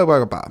 There's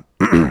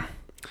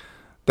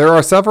There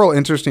are several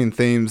interesting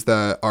themes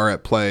that are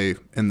at play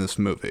in this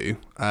movie.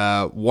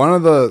 One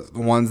of the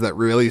ones that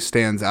really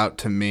stands out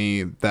to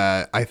me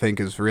that I think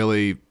is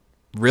really,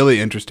 really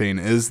interesting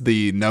is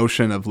the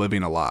notion of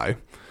living a lie.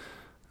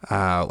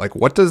 Like,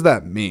 what does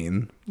that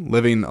mean,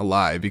 living a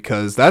lie?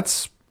 Because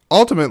that's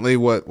ultimately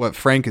what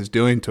Frank is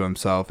doing to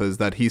himself, is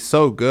that he's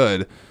so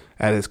good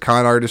at his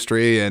con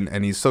artistry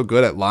and he's so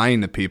good at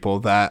lying to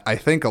people that I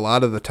think a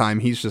lot of the time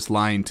he's just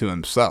lying to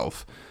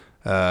himself.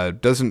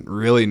 Doesn't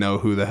really know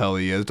who the hell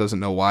he is, doesn't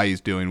know why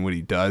he's doing what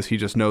he does. He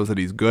just knows that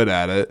he's good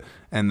at it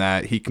and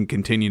that he can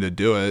continue to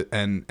do it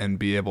and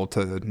be able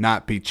to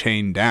not be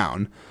chained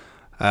down.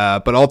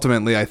 But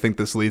ultimately, I think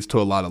this leads to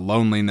a lot of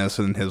loneliness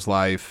in his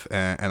life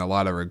and a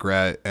lot of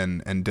regret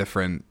and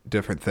different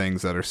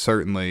things that are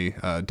certainly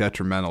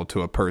detrimental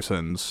to a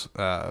person's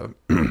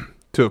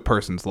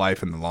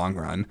life in the long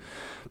run.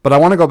 But I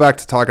want to go back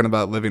to talking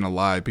about living a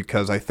lie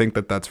because I think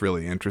that that's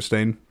really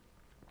interesting.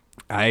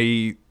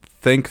 I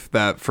think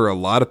that for a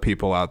lot of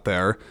people out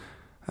there,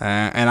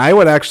 and I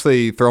would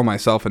actually throw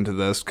myself into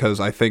this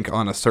because I think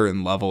on a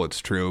certain level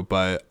it's true,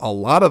 but a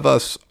lot of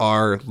us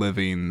are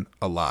living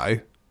a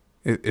lie.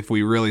 If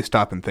we really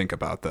stop and think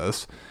about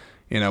this,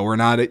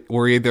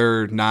 we're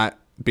either not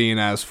being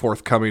as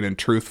forthcoming and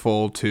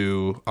truthful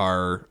to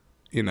our,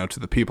 to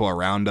the people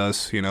around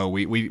us.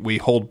 We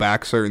hold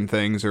back certain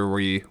things, or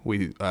we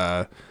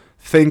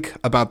think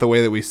about the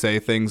way that we say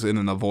things in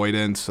an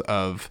avoidance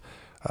of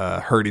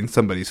hurting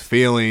somebody's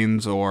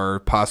feelings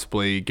or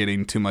possibly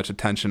getting too much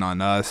attention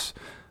on us.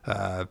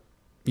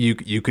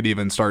 You could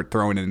even start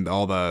throwing in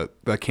all the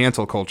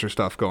cancel culture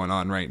stuff going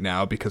on right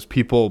now because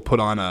people put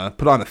on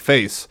a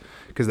face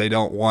because they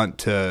don't want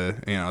to,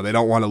 they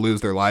don't want to lose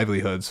their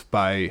livelihoods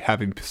by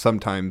having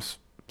sometimes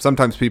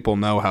people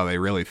know how they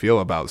really feel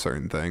about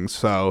certain things.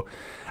 So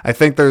I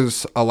think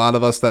there's a lot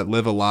of us that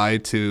live a lie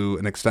to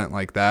an extent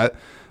like that,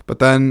 but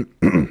then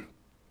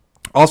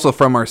also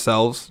from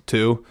ourselves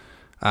too.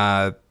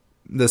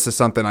 This is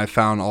something I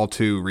found all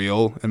too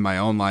real in my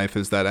own life,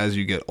 is that as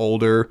you get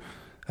older,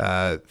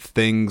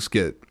 things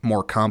get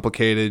more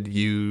complicated.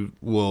 You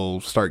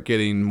will start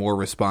getting more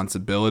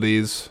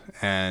responsibilities,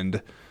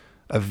 and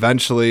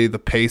eventually the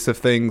pace of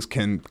things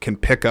can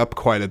pick up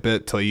quite a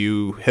bit till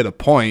you hit a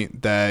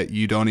point that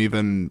you don't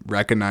even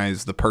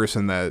recognize the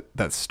person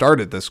that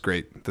started this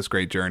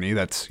great journey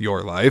that's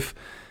your life.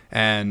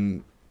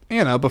 And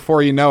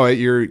before you know it,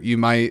 you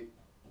might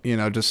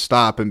just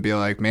stop and be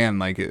like, man,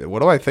 like,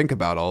 what do I think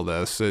about all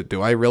this?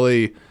 Do I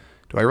really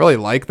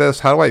like this?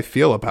 How do I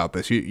feel about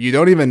this? You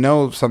don't even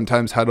know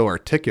sometimes how to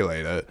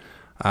articulate it.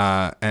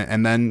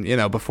 And then,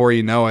 before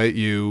you know it,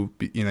 you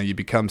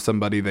become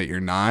somebody that you're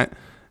not.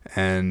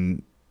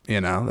 And,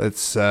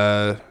 it's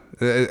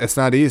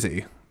not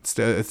easy. It's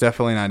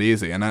definitely not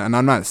easy. And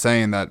I'm not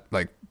saying that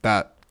like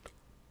that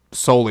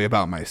solely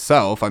about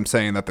myself. I'm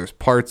saying that there's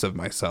parts of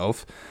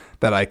myself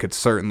that I could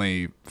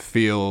certainly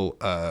feel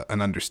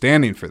an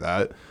understanding for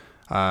that.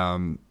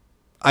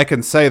 I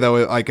can say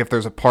though, like if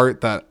there's a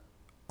part that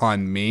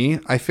on me,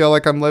 I feel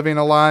like I'm living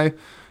a lie.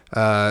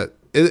 It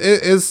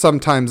is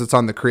sometimes it's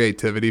on the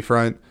creativity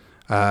front.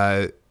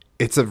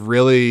 It's a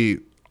really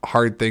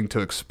hard thing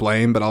to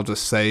explain, but I'll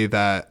just say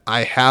that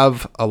I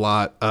have a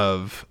lot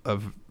of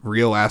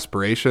real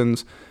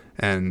aspirations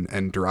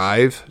and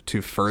drive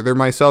to further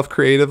myself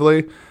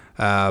creatively.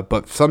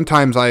 But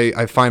sometimes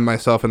I find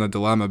myself in a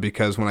dilemma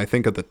because when I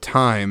think of the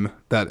time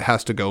that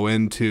has to go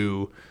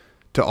into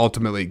to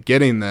ultimately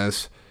getting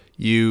this,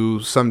 you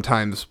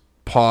sometimes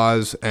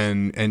pause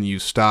and you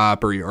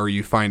stop or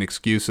you find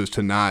excuses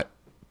to not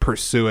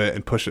pursue it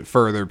and push it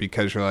further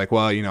because you're like,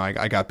 well,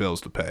 I got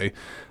bills to pay.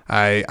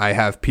 I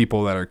have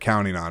people that are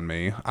counting on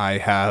me. I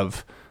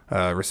have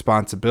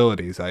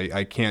responsibilities.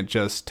 I can't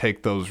just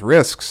take those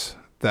risks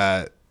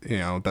that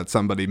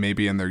somebody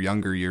maybe in their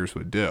younger years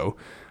would do.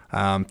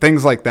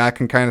 Things like that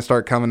can kind of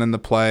start coming into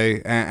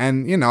play,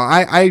 and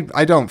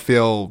I don't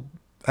feel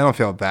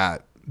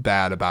that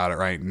bad about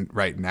it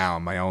right now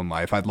in my own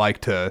life. I'd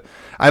like to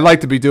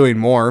be doing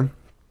more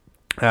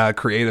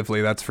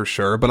creatively, that's for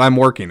sure, but I'm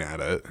working at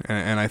it,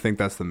 and I think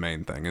that's the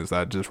main thing, is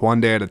that just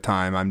one day at a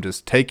time, I'm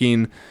just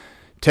taking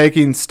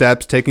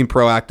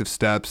proactive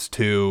steps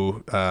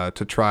to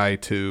try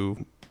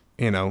to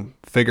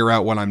figure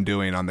out what I'm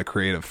doing on the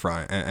creative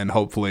front, and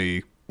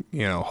hopefully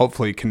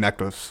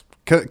connect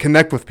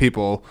with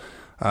people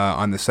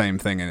on the same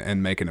thing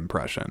and make an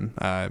impression.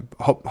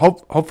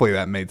 Hopefully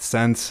that made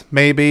sense.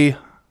 Maybe,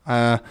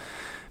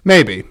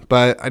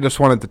 but I just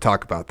wanted to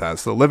talk about that.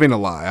 So living a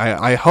lie.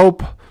 I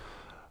hope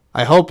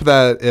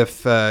that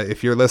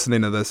if you're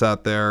listening to this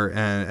out there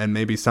and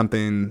maybe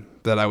something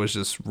that I was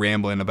just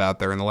rambling about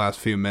there in the last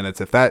few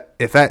minutes, if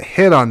that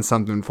hit on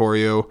something for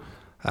you,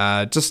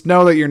 just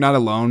know that you're not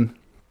alone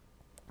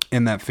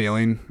in that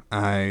feeling.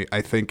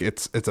 I think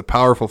it's a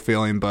powerful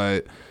feeling,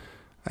 but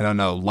I don't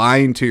know,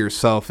 lying to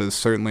yourself is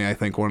certainly, I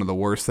think, one of the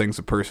worst things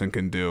a person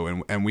can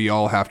do. And we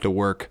all have to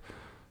work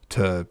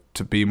to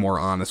be more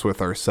honest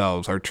with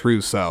ourselves, our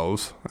true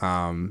selves.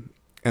 And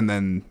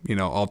then,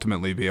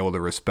 ultimately be able to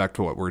respect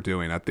what we're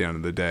doing at the end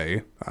of the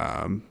day.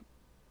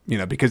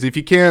 because if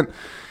you can't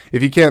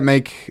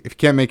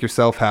make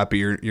yourself happy,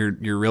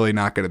 you're really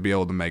not going to be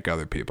able to make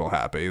other people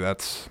happy.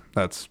 That's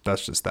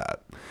just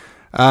that.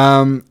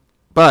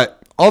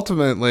 But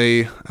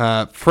ultimately,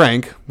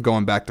 Frank,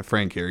 going back to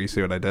Frank here, you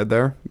see what I did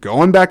there?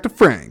 Going back to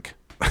Frank.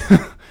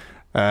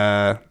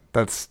 That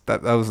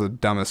was the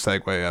dumbest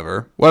segue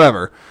ever.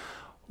 Whatever.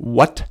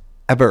 But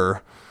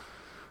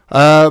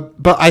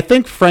I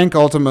think Frank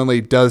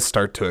ultimately does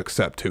start to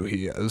accept who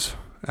he is.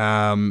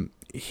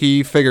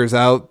 He figures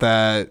out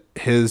that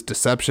his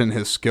deception,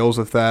 his skills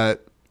with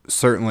that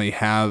certainly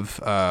have,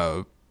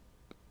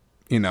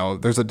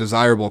 there's a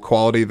desirable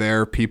quality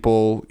there.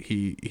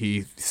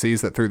 He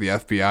sees that through the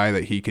FBI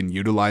that he can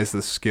utilize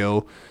this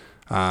skill.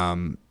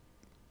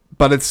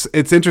 But it's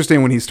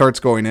interesting when he starts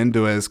going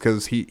into it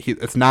because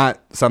it's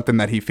not something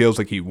that he feels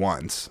like he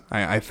wants.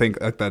 I think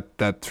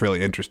that's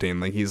really interesting.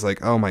 Like, he's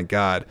like, oh my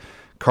God,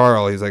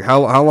 Carl, he's like,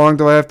 how long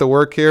do I have to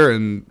work here?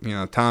 And,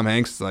 Tom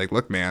Hanks is like,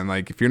 look, man,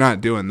 like, if you're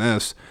not doing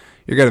this,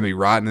 you're going to be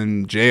rotting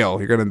in jail.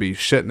 You're going to be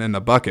shitting in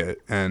a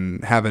bucket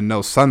and having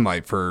no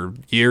sunlight for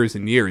years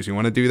and years. You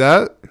want to do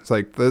that? It's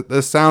like,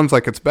 this sounds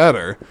like it's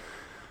better,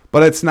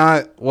 but it's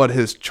not what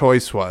his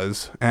choice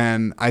was.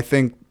 And I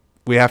think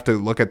we have to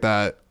look at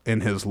that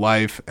in his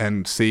life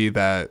and see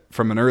that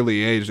from an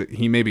early age,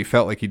 he maybe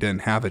felt like he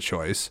didn't have a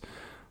choice.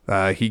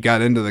 He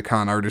got into the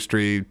con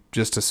artistry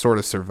just to sort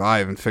of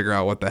survive and figure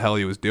out what the hell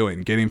he was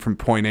doing, getting from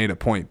point A to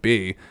point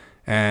B.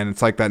 And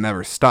it's like that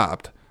never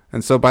stopped.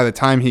 And so by the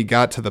time he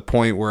got to the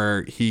point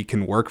where he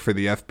can work for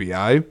the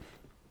FBI,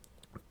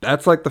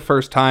 that's like the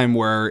first time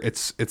where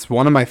it's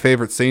one of my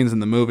favorite scenes in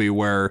the movie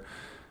where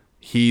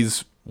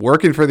he's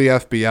working for the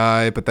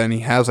FBI, but then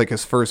he has like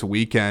his first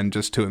weekend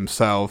just to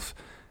himself.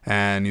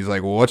 And he's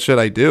like, well, what should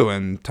I do?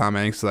 And Tom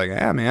Hanks is like,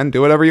 yeah, man,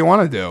 do whatever you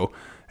want to do.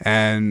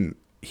 And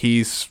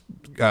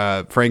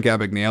Frank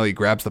Abagnale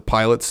grabs the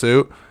pilot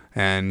suit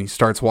and he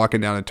starts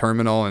walking down a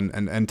terminal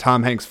and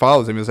Tom Hanks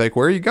follows him. He's like,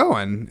 where are you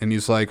going? And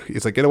he's like,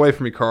 get away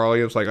from me, Carl.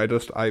 He was like,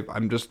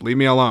 I'm just leave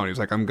me alone. He's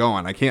like, I'm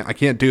going. I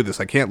can't do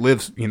this. I can't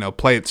live,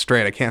 play it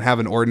straight. I can't have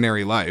an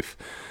ordinary life.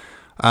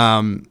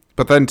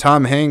 But then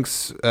Tom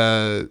Hanks,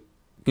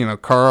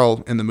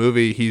 Carl in the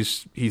movie,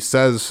 he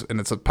says,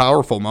 and it's a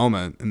powerful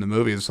moment in the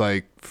movie. It's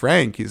like,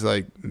 Frank, he's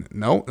like,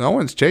 no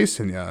one's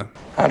chasing you.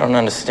 I don't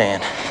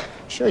understand.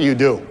 Sure you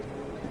do.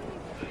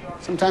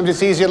 Sometimes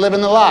it's easier living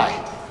the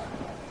lie.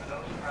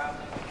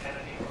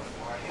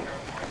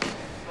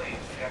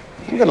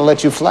 I'm going to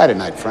let you fly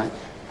tonight, Frank.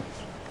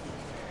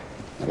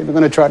 Not even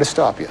going to try to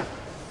stop you.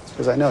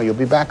 Because I know you'll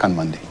be back on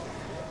Monday.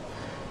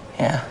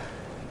 Yeah.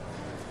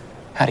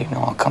 How do you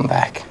know I'll come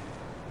back?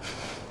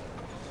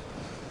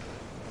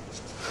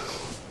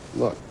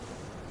 Look.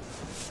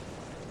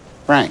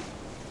 Frank,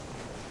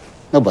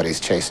 nobody's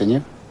chasing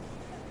you.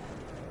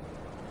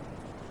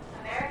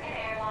 American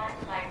Airlines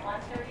Flight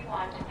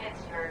 131 to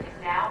Pittsburgh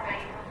is now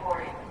ready for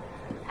boarding.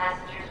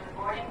 Passengers with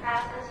boarding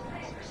passes,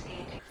 please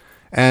proceed to...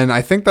 And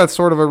I think that's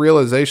sort of a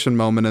realization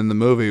moment in the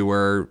movie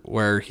where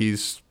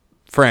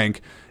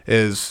Frank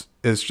is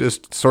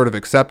just sort of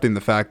accepting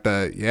the fact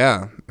that,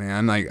 yeah,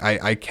 man,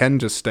 I can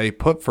just stay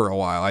put for a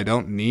while. I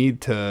don't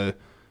need to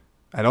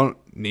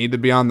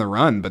be on the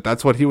run, but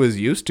that's what he was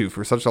used to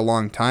for such a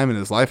long time in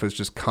his life, is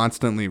just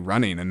constantly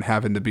running and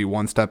having to be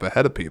one step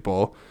ahead of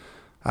people.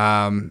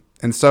 And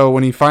so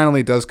when he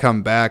finally does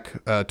come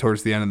back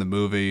towards the end of the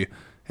movie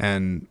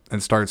and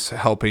starts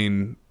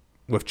helping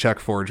with check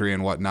forgery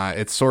and whatnot,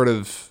 it's sort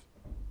of,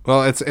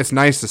 well, it's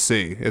nice to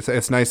see.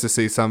 It's nice to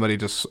see somebody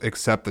just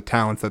accept the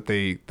talents that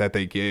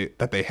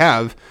they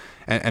have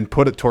and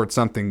put it towards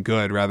something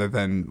good rather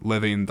than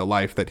living the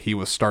life that he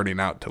was starting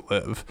out to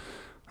live.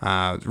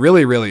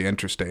 Really, really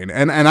interesting.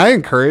 And I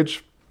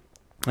encourage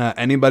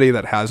anybody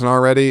that hasn't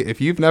already, if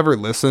you've never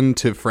listened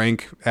to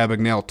Frank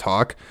Abagnale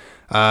talk,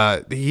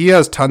 he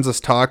has tons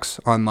of talks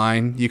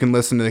online. You can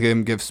listen to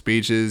him give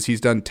speeches. He's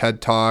done TED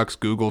Talks,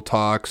 Google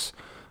Talks,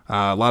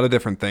 a lot of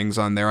different things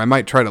on there. I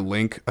might try to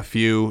link a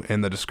few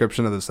in the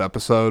description of this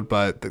episode,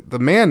 but the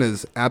man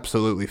is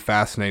absolutely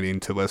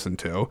fascinating to listen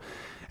to.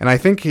 And I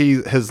think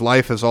his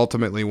life is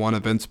ultimately one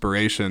of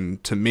inspiration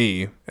to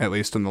me, at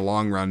least in the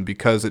long run,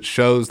 because it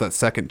shows that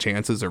second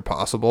chances are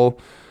possible.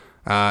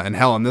 And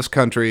hell, in this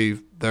country,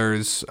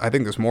 I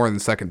think there's more than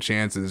second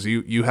chances.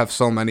 You have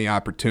so many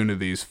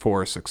opportunities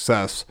for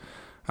success.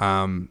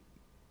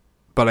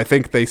 But I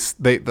think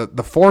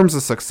the forms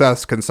of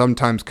success can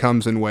sometimes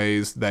comes in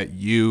ways that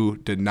you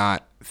did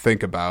not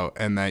think about,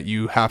 and that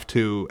you have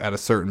to, at a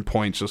certain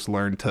point, just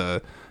learn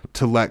to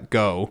let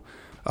go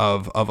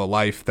of a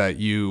life that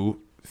you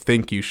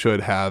think you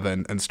should have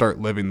and start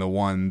living the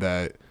one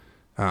that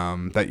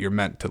you're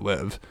meant to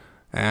live.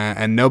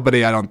 And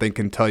nobody, I don't think,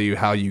 can tell you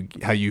how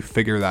you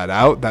figure that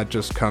out. That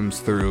just comes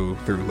through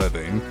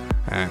living.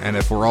 And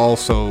if we're all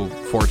so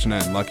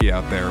fortunate and lucky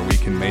out there, we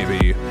can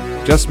maybe,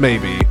 just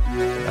maybe,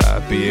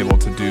 be able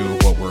to do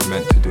what we're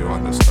meant to do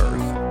on this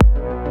earth.